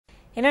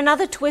In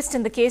another twist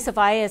in the case of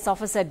IAS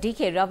officer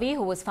DK Ravi,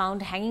 who was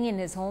found hanging in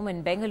his home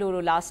in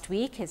Bengaluru last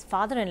week, his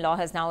father-in-law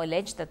has now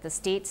alleged that the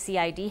state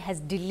CID has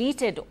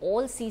deleted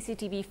all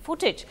CCTV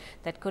footage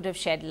that could have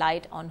shed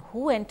light on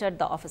who entered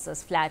the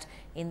officer's flat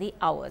in the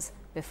hours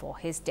before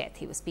his death.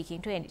 He was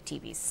speaking to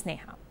NDTV's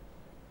Sneha.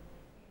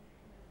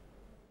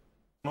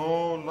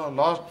 No,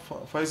 last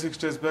 5-6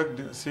 days back,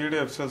 CID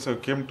officials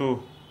have came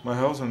to my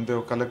house and they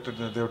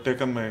have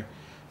taken my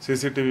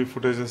CCTV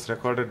footages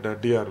recorded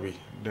DRV,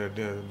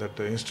 that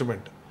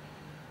instrument.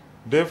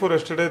 Day before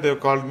yesterday, they have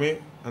called me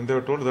and they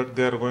have told that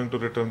they are going to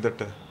return that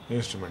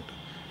instrument.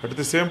 At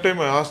the same time,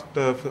 I asked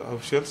the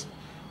officials,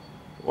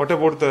 what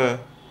about the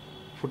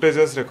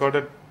footages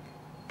recorded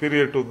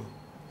period to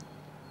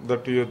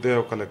that they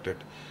have collected?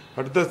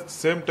 At the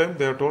same time,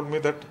 they have told me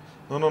that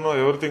no,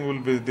 everything will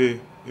be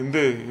in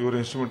your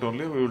instrument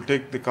only. We will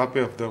take the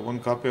copy of one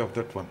copy of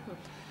that one.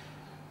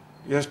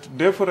 Day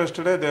before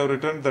yesterday, they have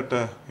returned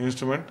that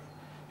instrument.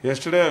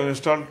 Yesterday, I have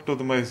installed to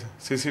my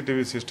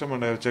CCTV system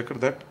and I have checked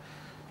that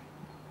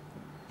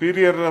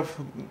period of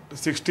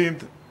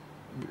 16th,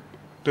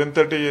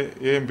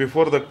 10:30 AM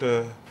before that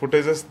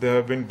footages, they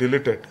have been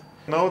deleted.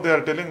 Now they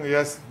are telling,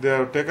 yes, they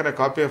have taken a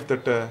copy of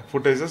that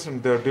footages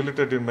and they have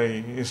deleted in my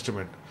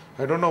instrument.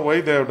 I don't know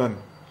why they have done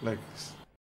like this.